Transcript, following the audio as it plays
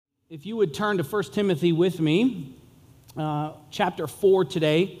If you would turn to 1 Timothy with me, chapter 4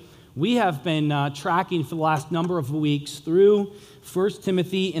 today, we have been tracking for the last number of weeks through 1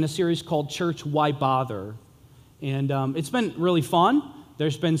 Timothy in a series called Church, Why Bother? And it's been really fun.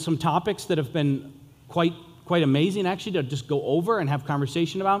 There's been some topics that have been quite amazing, actually, to just go over and have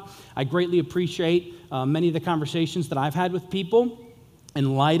conversation about. I greatly appreciate many of the conversations that I've had with people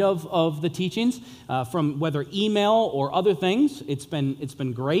in light of the teachings, from whether email or other things. It's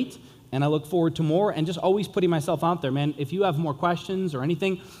been great, and I look forward to more, and just always putting myself out there, man. If you have more questions or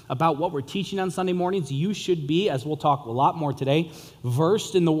anything about what we're teaching on Sunday mornings, you should be, as we'll talk a lot more today,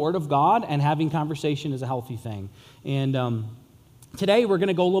 versed in the Word of God, and having conversation is a healthy thing. And today we're going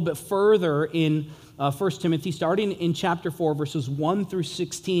to go a little bit further in 1 Timothy, starting in chapter 4, verses 1 through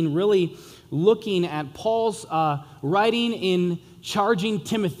 16, really looking at Paul's writing in charging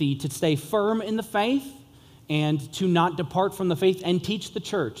Timothy to stay firm in the faith and to not depart from the faith, and teach the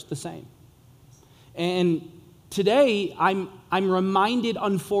church the same. And today, I'm reminded,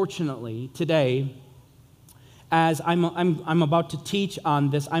 unfortunately, today, as I'm about to teach on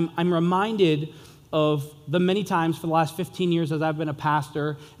this, I'm reminded of the many times for the last 15 years as I've been a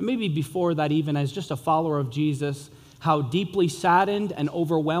pastor, and maybe before that even as just a follower of Jesus, how deeply saddened and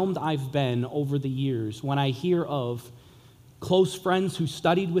overwhelmed I've been over the years when I hear of close friends who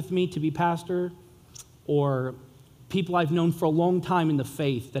studied with me to be pastor, or people I've known for a long time in the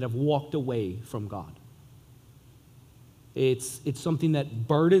faith that have walked away from God. It's something that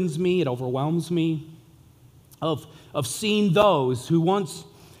burdens me, it overwhelms me, of seeing those who once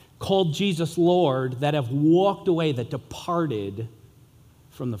called Jesus Lord that have walked away, that departed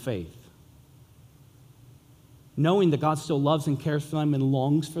from the faith. Knowing that God still loves and cares for them and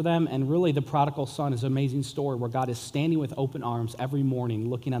longs for them, and really the prodigal son is an amazing story where God is standing with open arms every morning,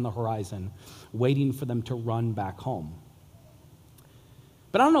 looking on the horizon, waiting for them to run back home.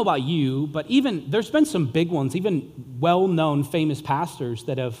 But I don't know about you, but even there's been some big ones, even well-known famous pastors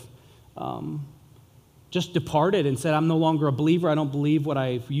that have just departed and said, I'm no longer a believer, I don't believe what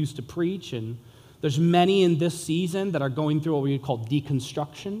I used to preach. And there's many in this season that are going through what we would call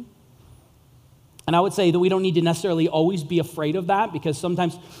deconstruction. And I would say that we don't need to necessarily always be afraid of that, because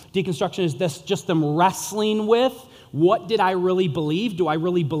sometimes deconstruction is just them wrestling with, what did I really believe? Do I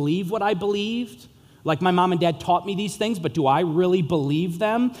really believe what I believed? Like my mom and dad taught me these things, but do I really believe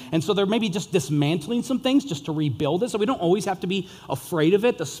them? And so they're maybe just dismantling some things just to rebuild it. So we don't always have to be afraid of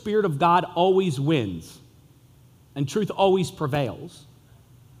it. The Spirit of God always wins, and truth always prevails.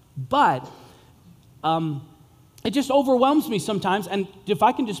 But it just overwhelms me sometimes, and if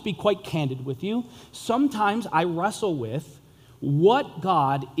I can just be quite candid with you, sometimes I wrestle with what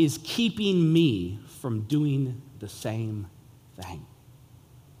God is keeping me from doing the same thing.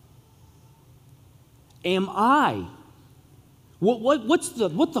 Am I? What's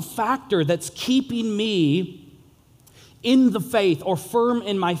the factor that's keeping me in the faith or firm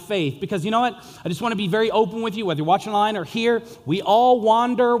in my faith? Because you know what? I just want to be very open with you, whether you're watching online or here. We all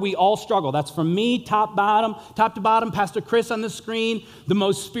wander, we all struggle. That's from me, top to bottom, Pastor Chris on the screen, the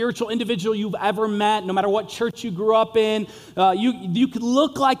most spiritual individual you've ever met, no matter what church you grew up in. You could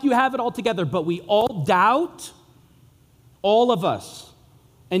look like you have it all together, but we all doubt, all of us.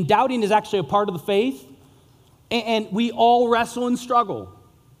 And doubting is actually a part of the faith. And we all wrestle and struggle.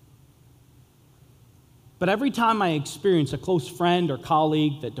 But every time I experience a close friend or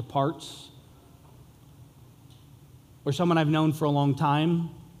colleague that departs, or someone I've known for a long time,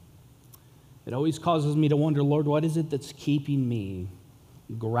 it always causes me to wonder, Lord, what is it that's keeping me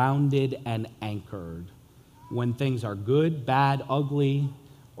grounded and anchored when things are good, bad, ugly,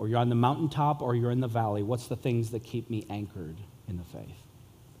 or you're on the mountaintop or you're in the valley? What's the things that keep me anchored in the faith?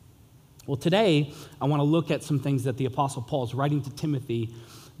 Well, today, I want to look at some things that the Apostle Paul is writing to Timothy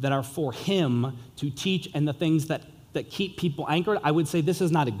that are for him to teach, and the things that keep people anchored. I would say this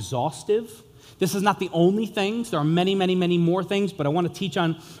is not exhaustive. This is not the only things. There are many, many, many more things, but I want to teach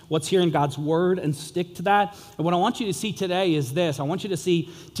on what's here in God's Word and stick to that. And what I want you to see today is this. I want you to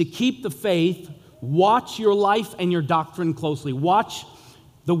see, to keep the faith, watch your life and your doctrine closely. Watch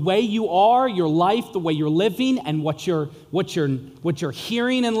the way you are, your life, the way you're living, and what you're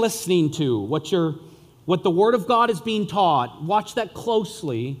hearing and listening to, what the Word of God is being taught. Watch that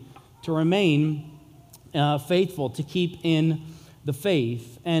closely to remain faithful, to keep in the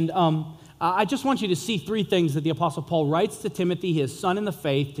faith. And I just want you to see three things that the Apostle Paul writes to Timothy, his son in the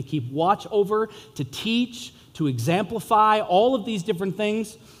faith, to keep watch over, to teach, to exemplify, all of these different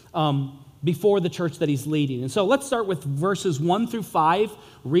things before the church that he's leading. And so let's start with verses 1 through 5.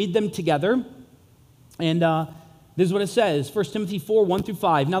 Read them together. And this is what it says, 1 Timothy 4, 1 through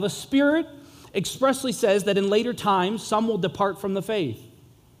 5. Now the Spirit expressly says that in later times some will depart from the faith,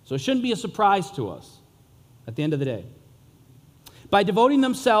 So it shouldn't be a surprise to us at the end of the day. By devoting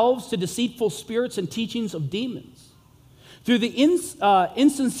themselves to deceitful spirits and teachings of demons, through the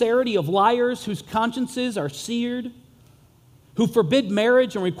insincerity of liars whose consciences are seared, who forbid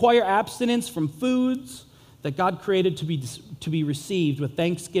marriage and require abstinence from foods that God created to be received with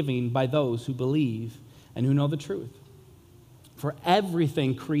thanksgiving by those who believe and who know the truth. For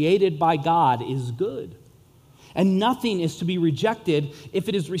everything created by God is good, and nothing is to be rejected if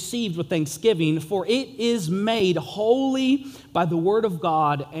it is received with thanksgiving, for it is made holy by the word of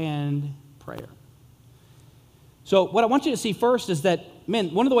God and prayer. So what I want you to see first is that,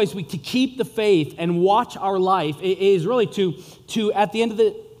 man, one of the ways to keep the faith and watch our life is really to at the end of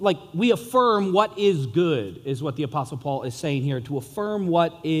the, we affirm what is good, is what the Apostle Paul is saying here, to affirm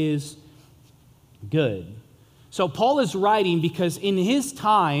what is good. So Paul is writing because in his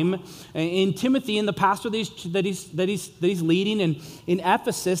time, in Timothy, and the pastor that he's leading in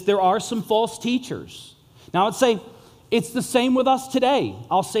Ephesus, there are some false teachers. Now I'd say it's the same with us today.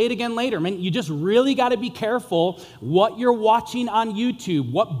 I'll say it again later. Man, you just really got to be careful what you're watching on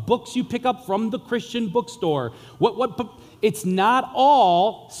YouTube, what books you pick up from the Christian bookstore. It's not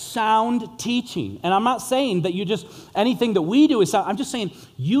all sound teaching. And I'm not saying that anything that we do is sound. I'm just saying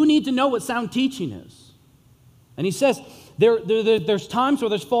you need to know what sound teaching is. And he says there's times where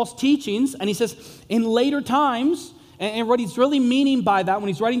there's false teachings, and he says in later times, and what he's really meaning by that when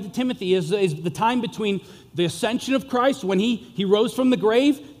he's writing to Timothy is the time between the ascension of Christ, when he rose from the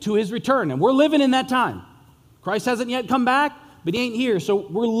grave, to his return. And we're living in that time. Christ hasn't yet come back, but he ain't here. So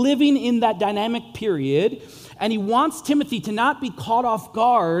we're living in that dynamic period. And he wants Timothy to not be caught off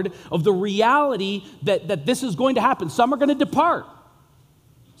guard of the reality that this is going to happen. Some are going to depart.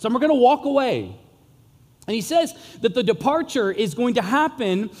 Some are going to walk away. And he says that the departure is going to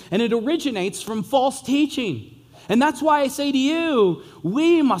happen, and it originates from false teaching. And that's why I say to you,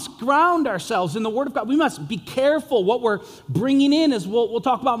 we must ground ourselves in the Word of God. We must be careful what we're bringing in, as we'll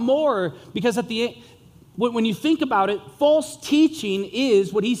talk about more, because at the end, when you think about it, false teaching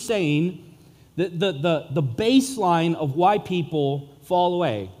is what he's saying, the baseline of why people fall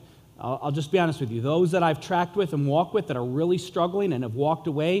away. I'll just be honest with you. Those that I've tracked with and walked with that are really struggling and have walked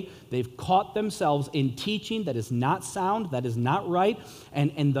away, they've caught themselves in teaching that is not sound, that is not right.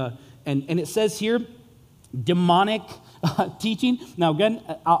 And it says here, demonic teaching. Now again,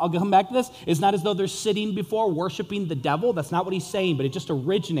 I'll come back to this. It's not as though they're sitting before worshiping the devil. That's not what he's saying, but it just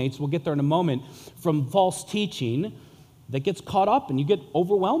originates, we'll get there in a moment, from false teaching that gets caught up and you get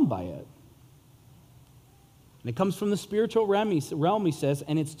overwhelmed by it. And it comes from the spiritual realm, he says,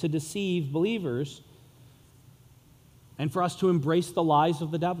 and it's to deceive believers and for us to embrace the lies of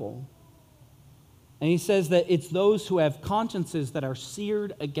the devil. And he says that it's those who have consciences that are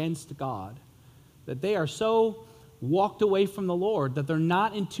seared against God, that they are so walked away from the Lord that they're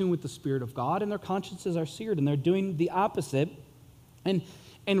not in tune with the Spirit of God, and their consciences are seared, and they're doing the opposite. And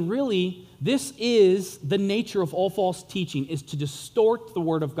really, this is the nature of all false teaching, is to distort the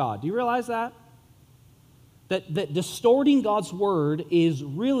Word of God. Do you realize that? That distorting God's word is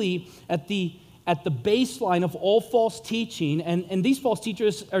really at the baseline of all false teaching, and these false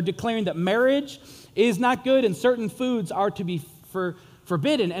teachers are declaring that marriage is not good and certain foods are to be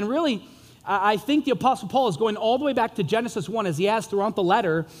forbidden. And really, I think the Apostle Paul is going all the way back to Genesis 1, as he has throughout the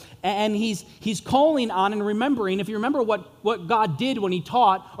letter, and he's calling on and remembering. If you remember what God did when he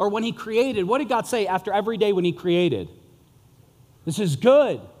taught or when he created, what did God say after every day when he created? This is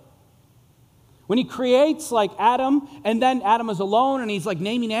good. When he creates like Adam, and then Adam is alone, and he's like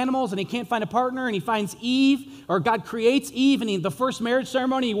naming animals, and he can't find a partner, and he finds Eve, or God creates Eve, and the first marriage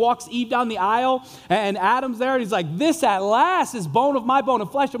ceremony, he walks Eve down the aisle, and Adam's there, and he's like, this at last is bone of my bone and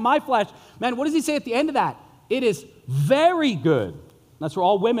flesh of my flesh. Man, what does he say at the end of that? It is very good. That's where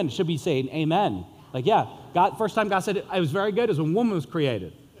all women should be saying amen. Like, yeah, first time God said it was very good is when woman was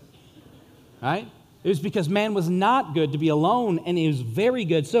created. Right? It was because man was not good to be alone, and it was very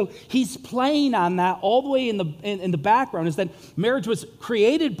good. So he's playing on that all the way in the background, is that marriage was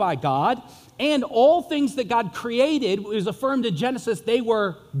created by God, and all things that God created, it was affirmed in Genesis, they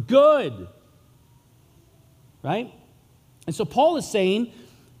were good. Right? And so Paul is saying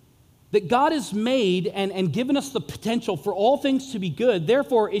that God has made and given us the potential for all things to be good.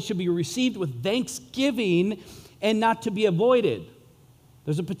 Therefore, it should be received with thanksgiving and not to be avoided.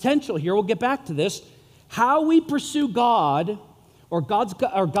 There's a potential here. We'll get back to this. How we pursue God or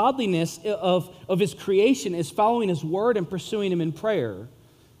godliness of his creation is following his word and pursuing him in prayer.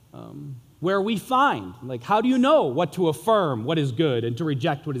 Where we find, like, how do you know what to affirm, what is good, and to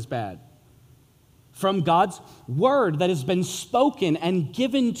reject what is bad? from God's word that has been spoken and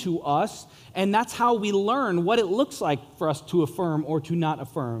given to us, and that's how we learn what it looks like for us to affirm or to not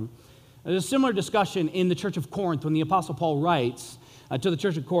affirm. There's a similar discussion in the church of Corinth when the Apostle Paul writes to the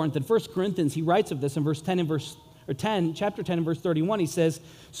church of Corinth. In 1 Corinthians, he writes of this in chapter 10 and verse 31. He says,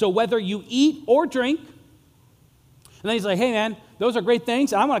 so whether you eat or drink, and then he's like, hey man, those are great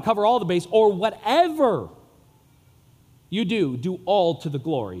things, and I'm going to cover all the base, or whatever you do all to the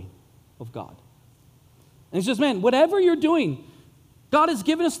glory of God. And he says, man, whatever you're doing, God has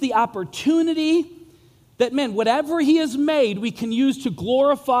given us the opportunity that, man, whatever he has made, we can use to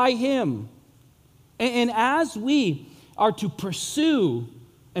glorify him. And as we are to pursue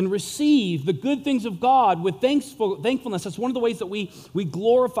and receive the good things of God with thankfulness, that's one of the ways that we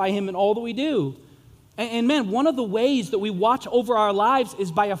glorify him in all that we do. And man, one of the ways that we watch over our lives is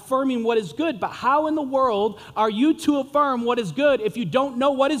by affirming what is good. But how in the world are you to affirm what is good if you don't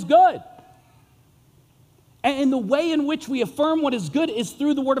know what is good? And the way in which we affirm what is good is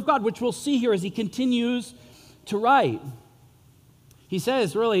through the Word of God, which we'll see here as he continues to write. He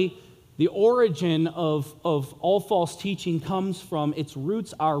says, really, the origin of all false teaching comes from, its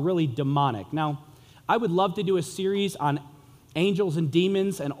roots are really demonic. Now, I would love to do a series on angels and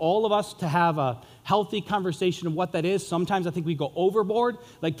demons and all of us to have a healthy conversation of what that is. Sometimes I think we go overboard.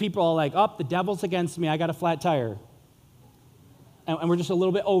 Like people are like, the devil's against me, I got a flat tire. And we're just a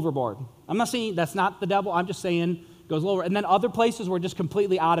little bit overboard. I'm not saying that's not the devil. I'm just saying it goes lower. And then other places we're just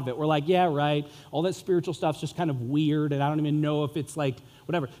completely out of it. We're like, yeah, right. All that spiritual stuff's just kind of weird, and I don't even know if it's like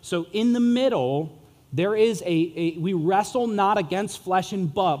whatever. So in the middle, there is we wrestle not against flesh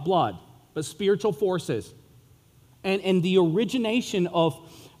and blood, but spiritual forces. And the origination of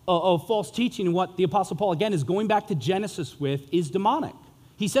false teaching, and what the Apostle Paul, again, is going back to Genesis with, is demonic.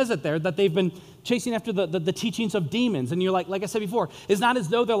 He says it there, that they've been chasing after the teachings of demons. And you're like I said before, it's not as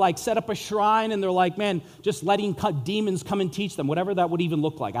though they're like set up a shrine and they're like, man, just letting demons come and teach them, whatever that would even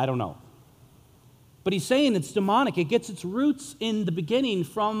look like. I don't know. But he's saying it's demonic. It gets its roots in the beginning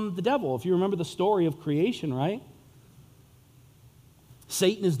from the devil. If you remember the story of creation, right?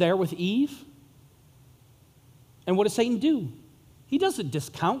 Satan is there with Eve. And what does Satan do? He doesn't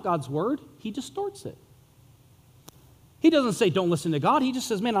discount God's word. He distorts it. He doesn't say, don't listen to God. He just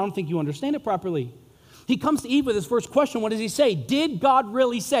says, man, I don't think you understand it properly. He comes to Eve with his first question. What does he say? Did God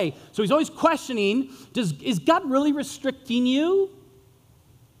really say? So he's always questioning, is God really restricting you?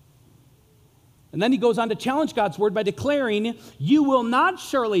 And then he goes on to challenge God's word by declaring, you will not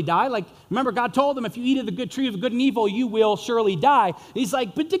surely die. Like, remember, God told him, if you eat of the good tree of good and evil, you will surely die. And he's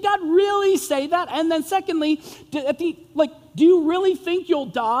like, but did God really say that? And then secondly, do you really think you'll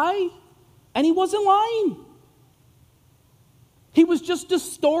die? And he wasn't lying. He was just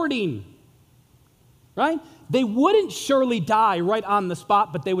distorting, right? They wouldn't surely die right on the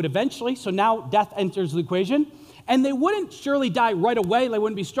spot, but they would eventually. So now death enters the equation. And they wouldn't surely die right away. They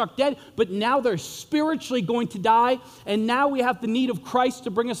wouldn't be struck dead. But now they're spiritually going to die. And now we have the need of Christ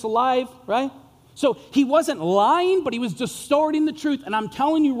to bring us alive, right? So he wasn't lying, but he was distorting the truth. And I'm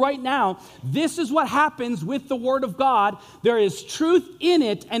telling you right now, this is what happens with the Word of God. There is truth in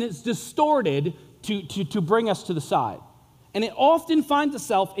it, and it's distorted to bring us to the side. And it often finds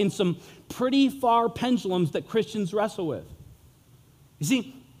itself in some pretty far pendulums that Christians wrestle with. You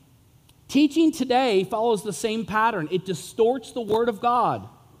see, teaching today follows the same pattern. It distorts the Word of God.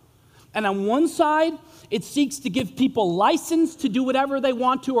 And on one side, it seeks to give people license to do whatever they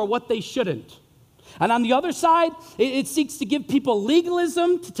want to or what they shouldn't. And on the other side, it seeks to give people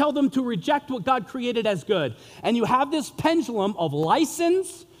legalism to tell them to reject what God created as good. And you have this pendulum of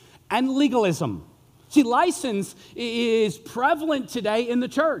license and legalism. See, license is prevalent today in the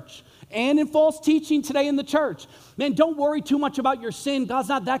church and in false teaching today in the church. Man, don't worry too much about your sin. God's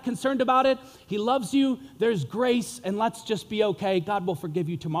not that concerned about it. He loves you. There's grace, and let's just be okay. God will forgive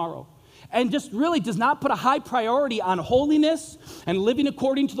you tomorrow. And just really does not put a high priority on holiness and living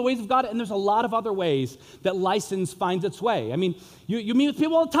according to the ways of God. And there's a lot of other ways that license finds its way. I mean, you meet with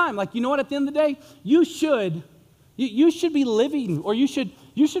people all the time. Like, you know what, at the end of the day, you should be living, or you should,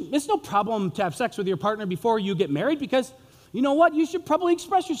 it's no problem to have sex with your partner before you get married, because you know what? You should probably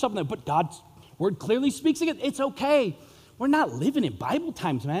express yourself in that. But God's word clearly speaks again. It's okay. We're not living in Bible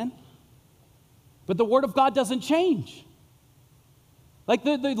times, man. But the Word of God doesn't change. Like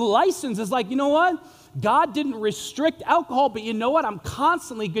the license is like, you know what? God didn't restrict alcohol, but you know what? I'm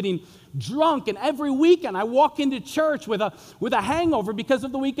constantly getting drunk, and every weekend I walk into church with a hangover because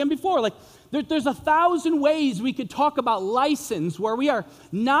of the weekend before. Like there's 1,000 ways we could talk about license where we are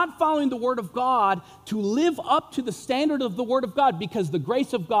not following the Word of God to live up to the standard of the Word of God, because the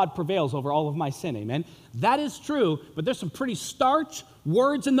grace of God prevails over all of my sin, amen? That is true, but there's some pretty starch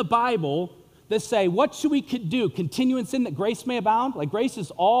words in the Bible that say, what should we do? Continue in sin that grace may abound? Like grace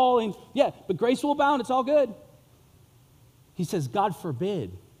is all in, yeah, but grace will abound. It's all good. He says, God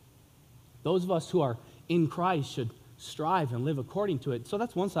forbid. Those of us who are in Christ should strive and live according to it. So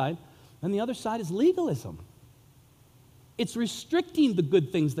that's one side. And the other side is legalism. It's restricting the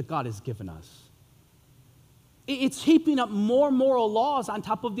good things that God has given us. It's heaping up more moral laws on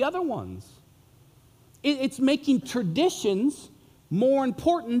top of the other ones. It's making traditions more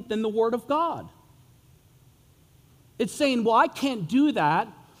important than the Word of God. It's saying, well, I can't do that,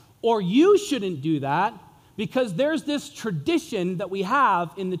 or you shouldn't do that, because there's this tradition that we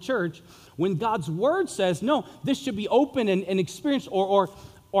have in the church when God's Word says, no, this should be open and experienced or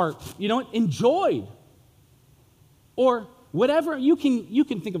enjoyed. Or whatever, you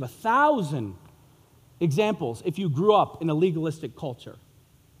can think of 1,000 examples if you grew up in a legalistic culture.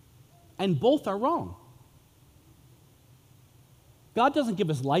 And both are wrong. God doesn't give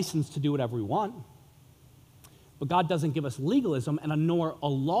us license to do whatever we want. But God doesn't give us legalism nor a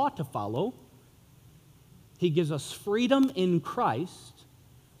law to follow. He gives us freedom in Christ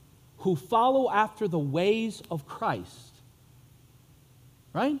who follow after the ways of Christ.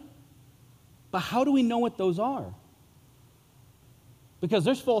 Right? But how do we know what those are? Because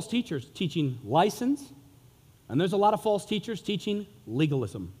there's false teachers teaching license, and there's a lot of false teachers teaching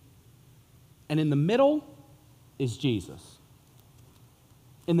legalism. And in the middle is Jesus.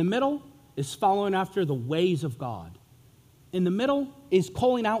 In the middle is following after the ways of God. In the middle is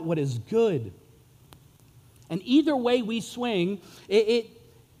calling out what is good. And either way we swing, it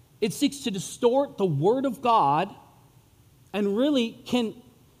seeks to distort the Word of God and really can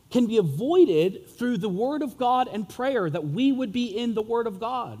be avoided through the Word of God and prayer, that we would be in the Word of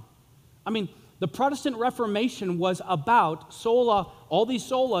God. I mean, the Protestant Reformation was about sola, all these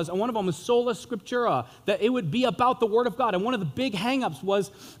solas, and one of them was sola scriptura, that it would be about the Word of God. And one of the big hang-ups was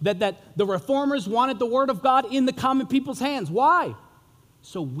that the Reformers wanted the Word of God in the common people's hands. Why?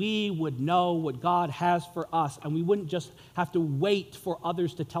 So we would know what God has for us, and we wouldn't just have to wait for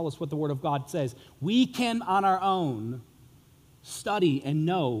others to tell us what the Word of God says. We can, on our own, study and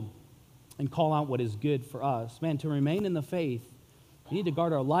know and call out what is good for us. Man, to remain in the faith, we need to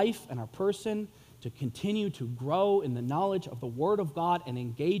guard our life and our person to continue to grow in the knowledge of the Word of God and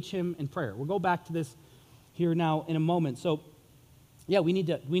engage Him in prayer. We'll go back to this here now in a moment. So, yeah, we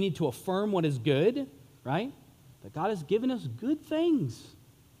need to affirm what is good, right? That God has given us good things.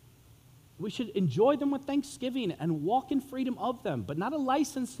 We should enjoy them with thanksgiving and walk in freedom of them, but not a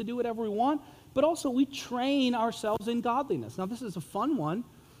license to do whatever we want, but also we train ourselves in godliness. Now, this is a fun one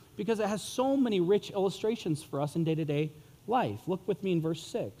because it has so many rich illustrations for us in day-to-day life. Look with me in verse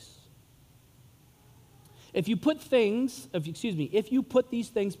 6. If you put these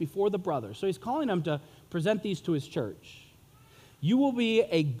things before the brothers, so he's calling them to present these to his church, you will be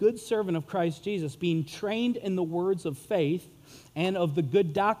a good servant of Christ Jesus, being trained in the words of faith and of the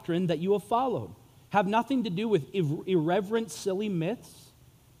good doctrine that you have followed. Have nothing to do with irreverent, silly myths.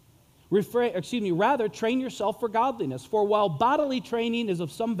 Rather, train yourself for godliness. For while bodily training is of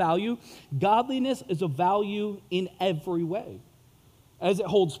some value, godliness is of value in every way, as it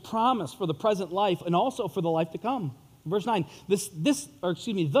holds promise for the present life and also for the life to come. Verse 9,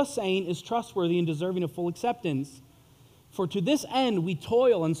 the saying is trustworthy and deserving of full acceptance. For to this end we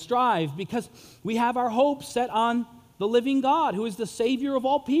toil and strive, because we have our hope set on the living God, who is the Savior of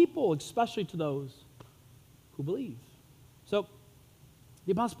all people, especially to those who believe. So,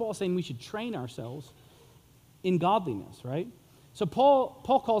 the Apostle Paul is saying we should train ourselves in godliness, right? So Paul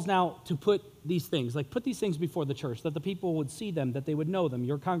calls now to put these things before the church, that the people would see them, that they would know them,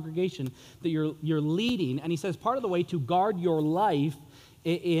 your congregation, that you're leading. And he says part of the way to guard your life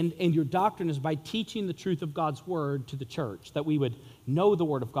and your doctrine is by teaching the truth of God's word to the church, that we would know the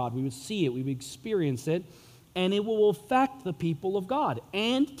word of God, we would see it, we would experience it, and it will affect the people of God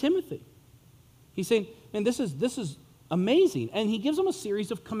and Timothy. He's saying, man, this is amazing. And he gives them a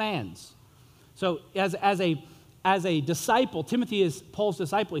series of commands. So as a disciple, Timothy is Paul's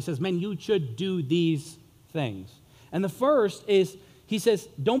disciple. He says, man, you should do these things. And the first is, he says,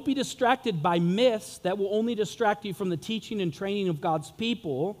 don't be distracted by myths that will only distract you from the teaching and training of God's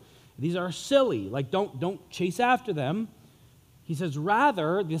people. These are silly. Like, don't chase after them. He says,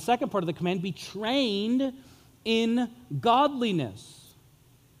 rather, the second part of the command, be trained in godliness.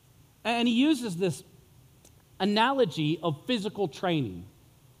 And he uses this analogy of physical training,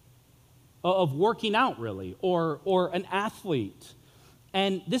 of working out really, or an athlete.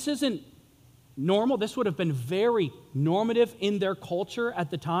 And this isn't normal. This would have been very normative in their culture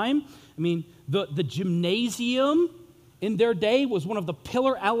at the time. I mean, the gymnasium in their day was one of the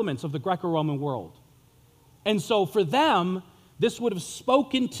pillar elements of the Greco-Roman world. And so for them, this would have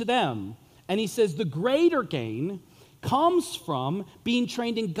spoken to them And he says the greater gain comes from being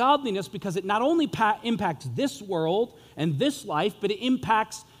trained in godliness because it not only impacts this world and this life, but it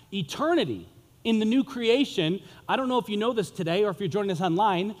impacts eternity in the new creation. I don't know if you know this today or if you're joining us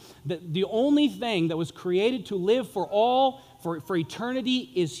online, that the only thing that was created to live for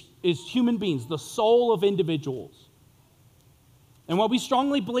eternity is human beings, the soul of individuals. And what we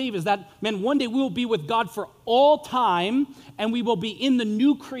strongly believe is that, man, one day we will be with God for all time, and we will be in the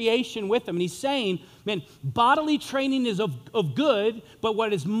new creation with him. And he's saying, man, bodily training is of good, but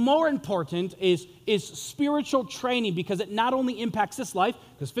what is more important is spiritual training, because it not only impacts this life,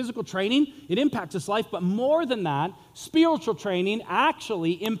 because physical training, it impacts this life, but more than that, spiritual training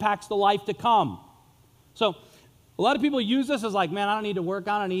actually impacts the life to come. So a lot of people use this as like, man, I don't need to work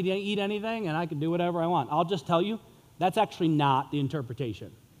on, I don't need to eat anything, and I can do whatever I want. I'll just tell you, that's actually not the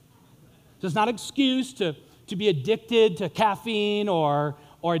interpretation. So it's not an excuse to be addicted to caffeine or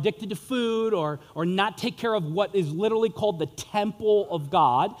addicted to food or not take care of what is literally called the temple of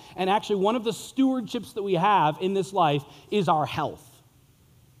God. And actually, one of the stewardships that we have in this life is our health.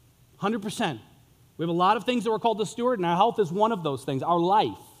 100%. We have a lot of things that we're called to steward, and our health is one of those things, our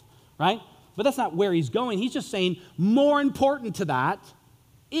life, right? But that's not where he's going. He's just saying more important to that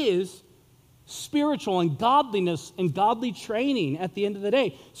is spiritual and godliness and godly training at the end of the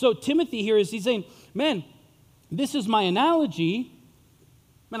day. So Timothy here he's saying, man, this is my analogy.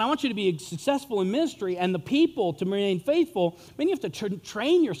 Man, I want you to be successful in ministry and the people to remain faithful. Man, you have to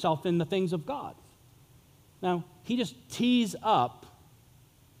train yourself in the things of God. Now, he just tees up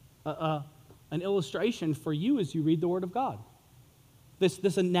an illustration for you as you read the Word of God.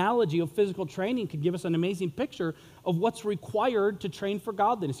 This analogy of physical training could give us an amazing picture of what's required to train for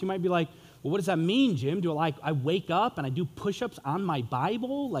godliness. You might be like, well, what does that mean, Jim? Do I wake up and I do push-ups on my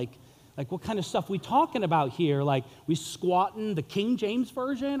Bible? Like what kind of stuff we talking about here? Like we squatting the King James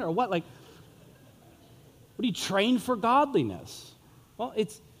Version or what? Like, what do you train for godliness? Well,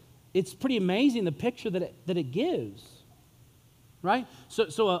 it's pretty amazing the picture that it gives, right?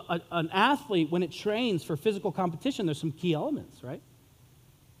 So an athlete, when it trains for physical competition, there's some key elements, right?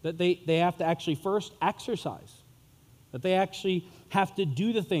 That they have to actually first exercise. That they actually have to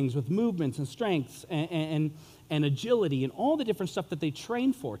do the things with movements and strengths and agility and all the different stuff that they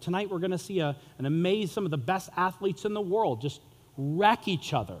train for. Tonight we're going to see some of the best athletes in the world just wreck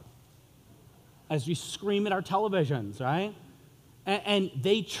each other as we scream at our televisions, right? And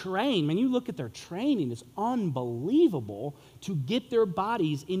they train. When you look at their training, it's unbelievable to get their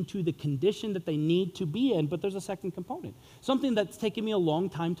bodies into the condition that they need to be in. But there's a second component, something that's taken me a long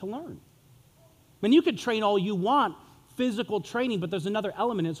time to learn. When you could train all you want, physical training, but there's another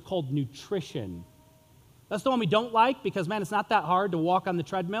element, it's called nutrition. That's the one we don't like because, man, it's not that hard to walk on the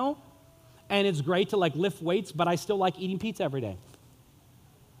treadmill, and it's great to like lift weights, but I still like eating pizza every day.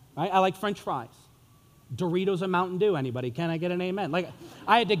 Right? I like French fries. Doritos and Mountain Dew, anybody? Can I get an amen? Like,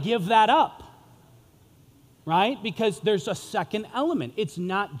 I had to give that up, right? Because there's a second element. It's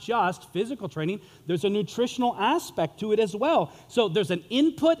not just physical training. There's a nutritional aspect to it as well. So there's an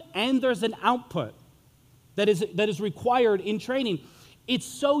input and there's an output that is required in training. It's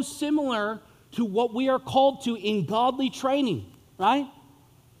so similar to what we are called to in godly training, right?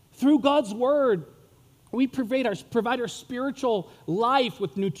 Through God's word, we provide our spiritual life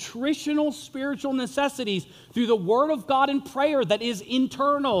with nutritional spiritual necessities through the Word of God and prayer that is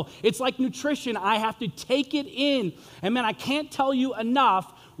internal. It's like nutrition. I have to take it in. And man, I can't tell you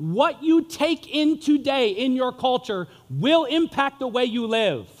enough, what you take in today in your culture will impact the way you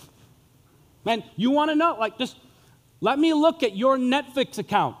live. Man, you want to know, like, just let me look at your Netflix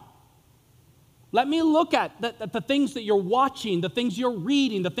account. Let me look at the things that you're watching, the things you're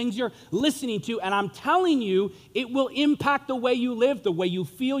reading, the things you're listening to, and I'm telling you, it will impact the way you live, the way you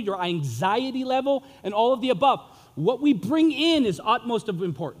feel, your anxiety level, and all of the above. What we bring in is utmost of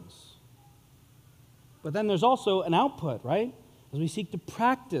importance. But then there's also an output, right? As we seek to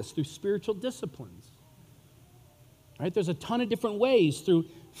practice through spiritual disciplines. Right? There's a ton of different ways through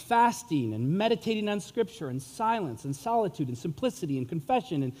fasting and meditating on Scripture and silence and solitude and simplicity and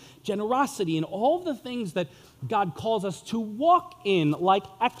confession and generosity and all the things that God calls us to walk in like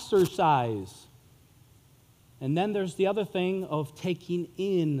exercise. And then there's the other thing of taking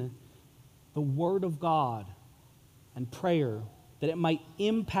in the Word of God and prayer that it might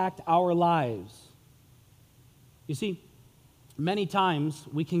impact our lives. You see, many times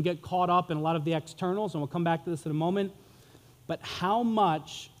we can get caught up in a lot of the externals, and we'll come back to this in a moment. But how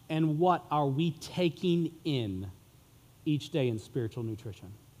much and what are we taking in each day in spiritual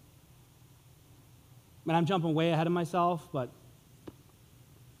nutrition? I mean, I'm jumping way ahead of myself, but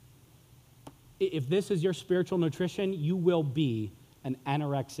if this is your spiritual nutrition, you will be an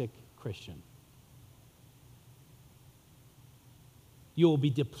anorexic Christian. You will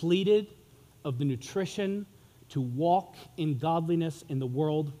be depleted of the nutrition to walk in godliness in the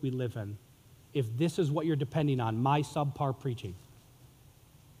world we live in if this is what you're depending on, my subpar preaching.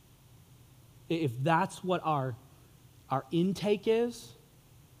 If that's what our intake is,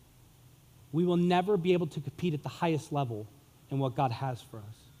 we will never be able to compete at the highest level in what God has for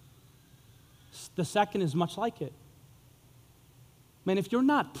us. The second is much like it. Man, if you're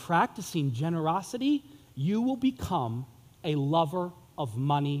not practicing generosity, you will become a lover of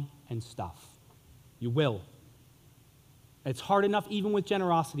money and stuff. You will. It's hard enough even with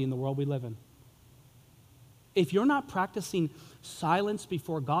generosity in the world we live in. If you're not practicing silence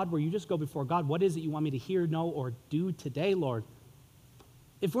before God, where you just go before God, what is it you want me to hear, know, or do today, Lord?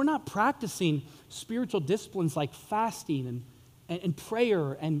 If we're not practicing spiritual disciplines like fasting and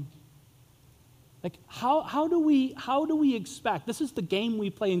prayer and like how do we expect, this is the game we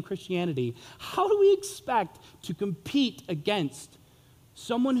play in Christianity, how do we expect to compete against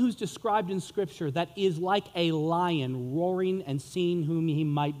someone who's described in Scripture that is like a lion roaring and seeing whom he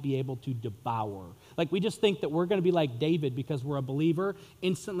might be able to devour? Like we just think that we're going to be like David because we're a believer.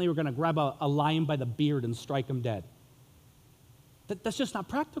 Instantly we're going to grab a lion by the beard and strike him dead. That's just not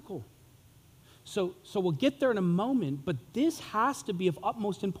practical. So we'll get there in a moment, but this has to be of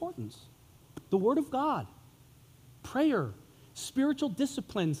utmost importance. The Word of God, prayer, spiritual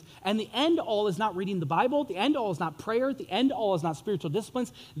disciplines, and the end all is not reading the Bible, the end all is not prayer, the end all is not spiritual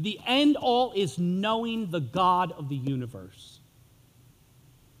disciplines, the end all is knowing the God of the universe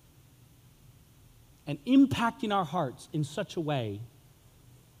and impacting our hearts in such a way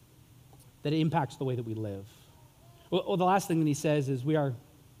that it impacts the way that we live. Well, the last thing that he says is we are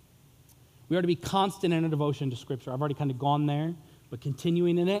to be constant in our devotion to Scripture. I've already kind of gone there, but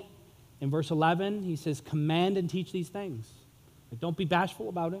continuing in it, in verse 11, he says, command and teach these things. Like, don't be bashful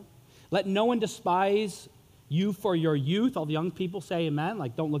about it. Let no one despise you for your youth. All the young people say amen,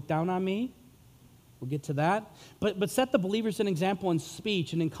 like don't look down on me. We'll get to that. But set the believers an example in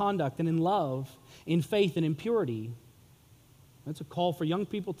speech and in conduct and in love, in faith and in purity. That's a call for young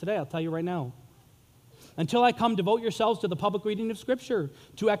people today, I'll tell you right now. Until I come, devote yourselves to the public reading of Scripture,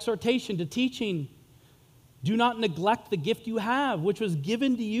 to exhortation, to teaching. Do not neglect the gift you have, which was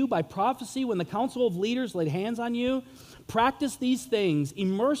given to you by prophecy when the council of leaders laid hands on you. Practice these things.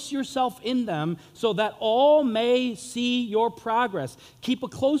 Immerse yourself in them so that all may see your progress. Keep a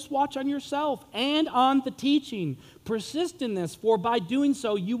close watch on yourself and on the teaching. Persist in this, for by doing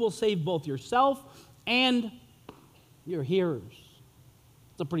so you will save both yourself and your hearers.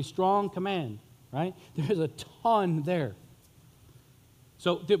 It's a pretty strong command, right? There's a ton there.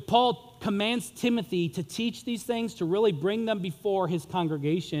 So Paul commands Timothy to teach these things, to really bring them before his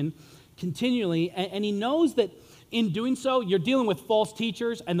congregation continually. And he knows that in doing so, you're dealing with false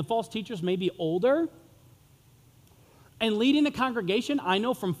teachers, and the false teachers may be older. And leading a congregation, I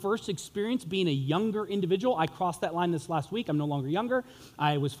know from first experience being a younger individual, I crossed that line this last week. I'm no longer younger.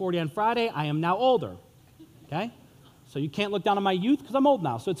 I was 40 on Friday. I am now older, okay? So you can't look down on my youth because I'm old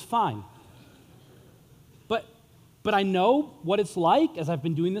now, so it's fine. But I know what it's like, as I've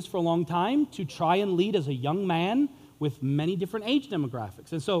been doing this for a long time, to try and lead as a young man with many different age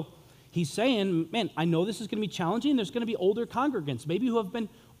demographics. And so he's saying, man, I know this is going to be challenging. There's going to be older congregants, maybe who have been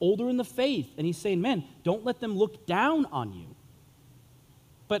older in the faith. And he's saying, man, don't let them look down on you.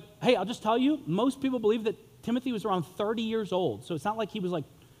 But hey, I'll just tell you, most people believe that Timothy was around 30 years old. So it's not like he was like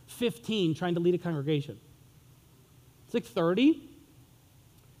 15 trying to lead a congregation. It's like 30.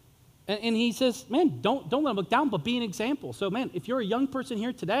 And he says, man, don't let them look down, but be an example. So, man, if you're a young person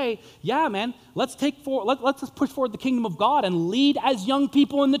here today, yeah, man, let's push forward the kingdom of God and lead as young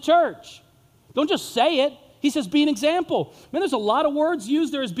people in the church. Don't just say it. He says, be an example. Man, there's a lot of words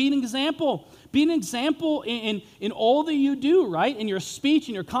used there as being an example. Be an example in all that you do, right? In your speech,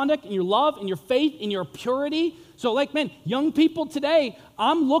 in your conduct, in your love, in your faith, in your purity. So, like, man, young people today,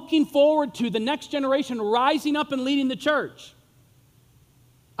 I'm looking forward to the next generation rising up and leading the church.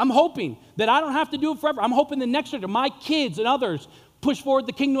 I'm hoping that I don't have to do it forever. I'm hoping the next generation, my kids and others, push forward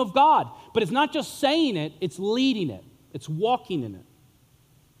the kingdom of God. But it's not just saying it, it's leading it. It's walking in it.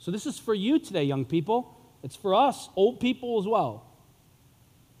 So this is for you today, young people. It's for us, old people as well.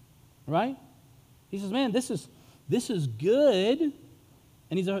 Right? He says, man, this is good.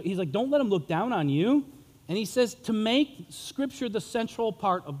 And he's like, don't let them look down on you. And he says to make Scripture the central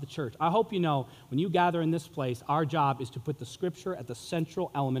part of the church. I hope you know, when you gather in this place, our job is to put the Scripture at the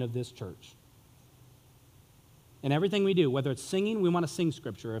central element of this church. In everything we do, whether it's singing, we want to sing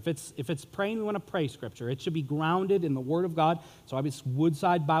Scripture. If it's praying, we want to pray Scripture. It should be grounded in the Word of God. So I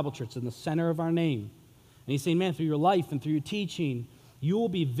Woodside Bible Church in the center of our name. And he's saying, man, through your life and through your teaching You will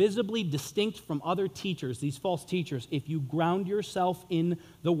be visibly distinct from other teachers, these false teachers, if you ground yourself in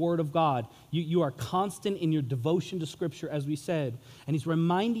the Word of God. You are constant in your devotion to Scripture, as we said. And he's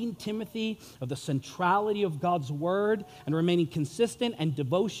reminding Timothy of the centrality of God's Word and remaining consistent and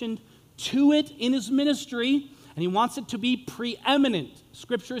devotion to it in his ministry. And he wants it to be preeminent.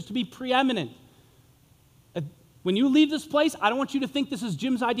 Scripture is to be preeminent. When you leave this place, I don't want you to think this is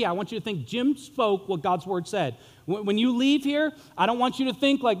Jim's idea. I want you to think Jim spoke what God's Word said. When you leave here, I don't want you to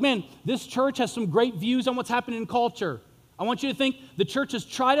think like, man, this church has some great views on what's happening in culture. I want you to think the church has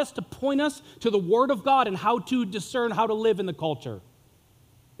tried us to point us to the Word of God and how to discern how to live in the culture.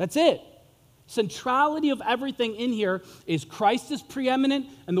 That's it. Centrality of everything in here is Christ is preeminent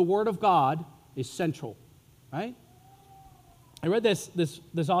and the Word of God is central, right? I read this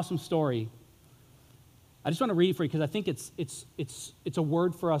awesome story. I just want to read it for you because I think it's a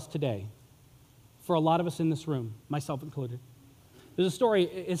word for us today, for a lot of us in this room, myself included. There's a story,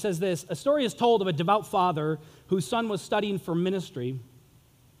 it says this: a story is told of a devout father whose son was studying for ministry,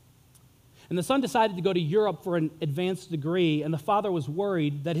 and the son decided to go to Europe for an advanced degree, and the father was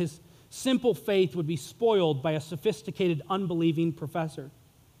worried that his simple faith would be spoiled by a sophisticated, unbelieving professor.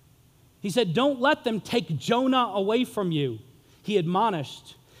 He said, "Don't let them take Jonah away from you," he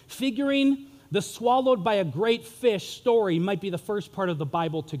admonished, figuring the swallowed by a great fish story might be the first part of the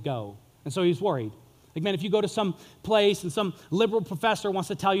Bible to go. And so he's worried. Like, man, if you go to some place and some liberal professor wants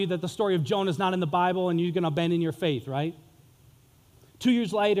to tell you that the story of Jonah is not in the Bible and you're going to abandon your faith, right? 2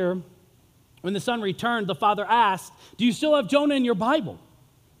 years later, when the son returned, the father asked, "Do you still have Jonah in your Bible?"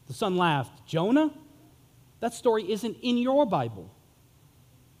 The son laughed. "Jonah? That story isn't in your Bible."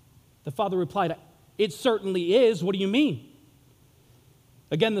 The father replied, "It certainly is. What do you mean?"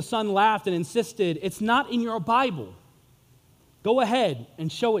 Again, the son laughed and insisted, "It's not in your Bible. Go ahead and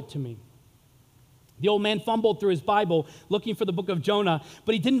show it to me." The old man fumbled through his Bible looking for the book of Jonah,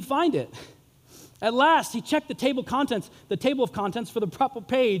 but he didn't find it. At last, he checked the table of contents for the proper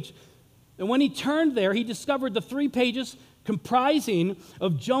page, and when he turned there, he discovered the 3 pages comprising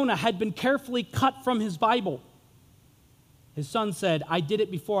of Jonah had been carefully cut from his Bible. His son said, "I did it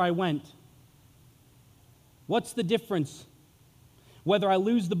before I went. What's the difference? Whether I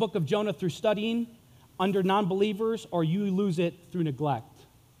lose the book of Jonah through studying under non-believers or you lose it through neglect."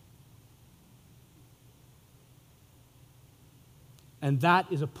 And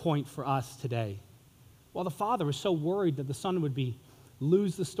that is a point for us today. While the father was so worried that the son would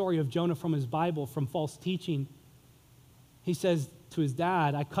lose the story of Jonah from his Bible from false teaching, he says to his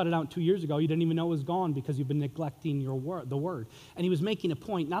dad, "I cut it out 2 years ago. You didn't even know it was gone because you've been neglecting the word." And he was making a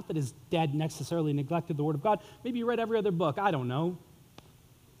point, not that his dad necessarily neglected the Word of God. Maybe he read every other book. I don't know.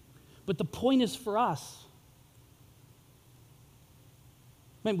 But the point is for us,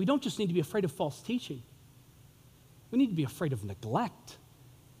 man, we don't just need to be afraid of false teaching. We need to be afraid of neglect.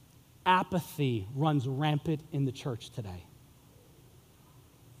 Apathy runs rampant in the church today.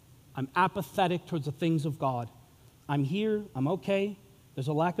 I'm apathetic towards the things of God. I'm here, I'm okay. There's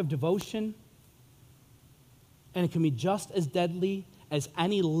a lack of devotion. And it can be just as deadly as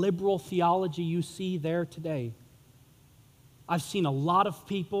any liberal theology you see there today. I've seen a lot of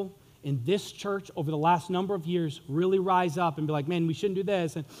people in this church over the last number of years really rise up and be like, man, we shouldn't do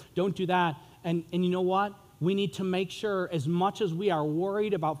this and don't do that. And you know what? We need to make sure, as much as we are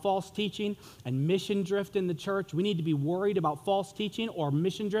worried about false teaching and mission drift in the church, we need to be worried about false teaching or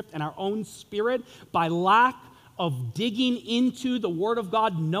mission drift in our own spirit by lack of digging into the Word of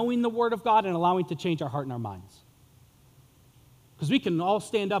God, knowing the Word of God, and allowing it to change our heart and our minds. Because we can all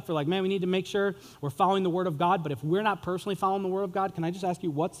stand up for like, man, we need to make sure we're following the Word of God, but if we're not personally following the Word of God, can I just ask you,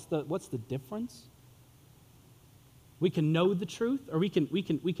 what's the difference? We can know the truth, or we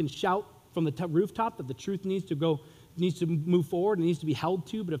can shout from the rooftop that the truth needs to move forward and needs to be held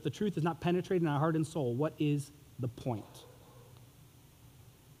to, but if the truth is not penetrating our heart and soul, what is the point?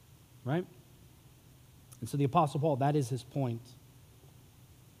 Right? And so the Apostle Paul, that is his point.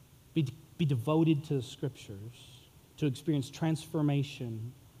 Be devoted to the Scriptures, to experience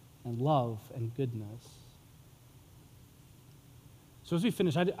transformation and love and goodness. So as we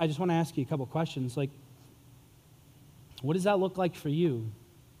finish, I just want to ask you a couple questions. Like, what does that look like for you?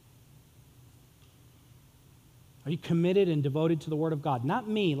 Are you committed and devoted to the Word of God? Not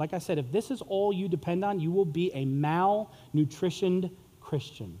me. Like I said, if this is all you depend on, you will be a malnutritioned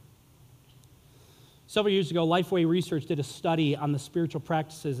Christian. Several years ago, Lifeway Research did a study on the spiritual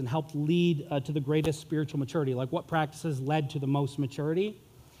practices and helped lead to the greatest spiritual maturity, like what practices led to the most maturity.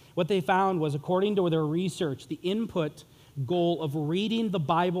 What they found was, according to their research, the input goal of reading the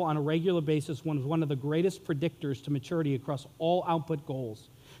Bible on a regular basis was one of the greatest predictors to maturity across all output goals.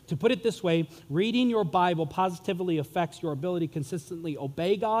 To put it this way, reading your Bible positively affects your ability to consistently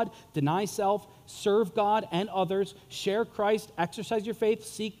obey God, deny self, serve God and others, share Christ, exercise your faith,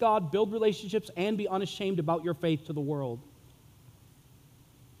 seek God, build relationships, and be unashamed about your faith to the world.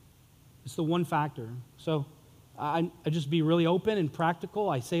 It's the one factor. So I just be really open and practical.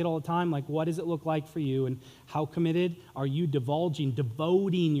 I say it all the time, like, what does it look like for you? And how committed are you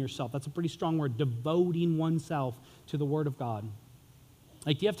devoting yourself? That's a pretty strong word, devoting oneself to the Word of God.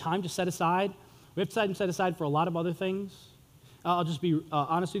 Like, do you have time to set aside? We have time to set aside for a lot of other things. I'll just be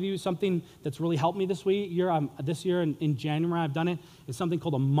honest with you. Something that's really helped me this year in January, I've done it. It's something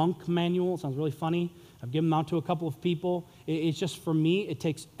called a monk manual. It sounds really funny. I've given them out to a couple of people. It's just, for me, it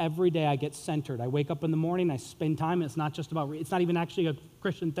takes every day I get centered. I wake up in the morning, I spend time, and it's not just about, it's not even actually a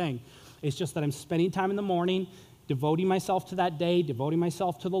Christian thing. It's just that I'm spending time in the morning, devoting myself to that day, devoting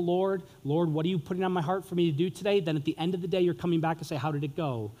myself to the Lord. Lord, what are you putting on my heart for me to do today? Then at the end of the day, you're coming back and say, how did it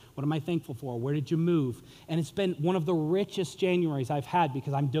go? What am I thankful for? Where did you move? And it's been one of the richest Januaries I've had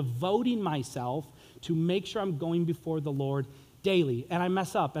because I'm devoting myself to make sure I'm going before the Lord daily. And I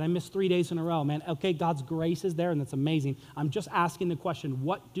mess up and I miss 3 days in a row, man. Okay, God's grace is there and that's amazing. I'm just asking the question,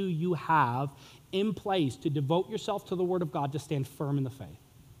 what do you have in place to devote yourself to the Word of God to stand firm in the faith?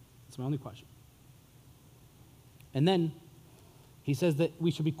 That's my only question. And then he says that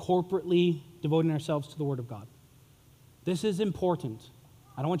we should be corporately devoting ourselves to the Word of God. This is important.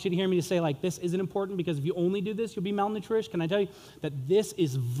 I don't want you to hear me to say, like, this isn't important because if you only do this, you'll be malnourished. Can I tell you that this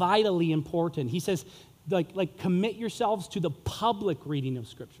is vitally important? He says, like commit yourselves to the public reading of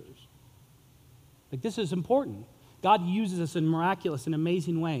Scriptures. Like, this is important. God uses us in miraculous and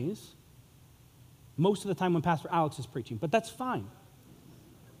amazing ways most of the time when Pastor Alex is preaching, but that's fine.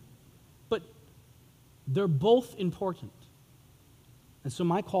 But they're both important. And so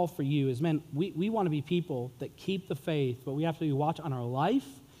my call for you is, man, we want to be people that keep the faith, but we have to watch on our life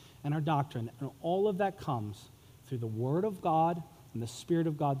and our doctrine. And all of that comes through the Word of God and the Spirit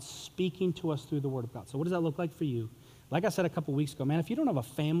of God speaking to us through the Word of God. So what does that look like for you? Like I said a couple weeks ago, man, if you don't have a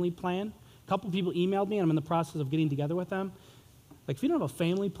family plan, a couple people emailed me, and I'm in the process of getting together with them. Like, if you don't have a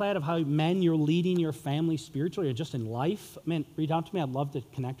family plan of how, men, you're leading your family spiritually or just in life, man, reach out to me. I'd love to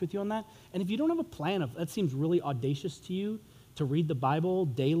connect with you on that. And if you don't have a plan of, that seems really audacious to you, to read the Bible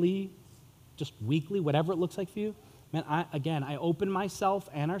daily, just weekly, whatever it looks like for you, man, I open myself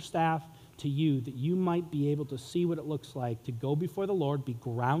and our staff to you that you might be able to see what it looks like to go before the Lord, be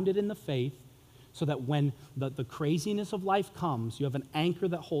grounded in the faith, so that when the craziness of life comes, you have an anchor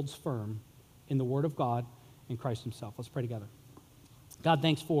that holds firm in the Word of God and Christ Himself. Let's pray together. God,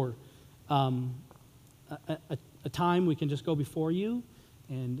 thanks for a time we can just go before you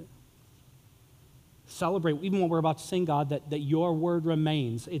and celebrate, even what we're about to sing, God, that your word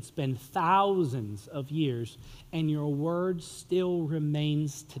remains. It's been thousands of years, and your word still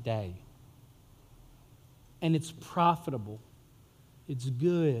remains today. And it's profitable. It's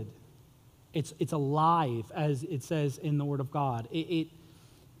good. It's alive, as it says in the Word of God.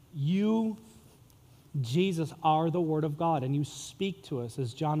 You, Jesus, are the Word of God, and you speak to us,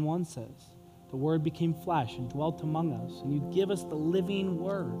 as John 1 says. The Word became flesh and dwelt among us, and you give us the living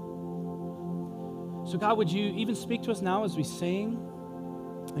Word. So God, would you even speak to us now as we sing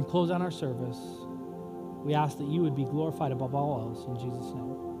and close out our service? We ask that you would be glorified above all else. In Jesus'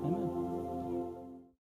 name, amen.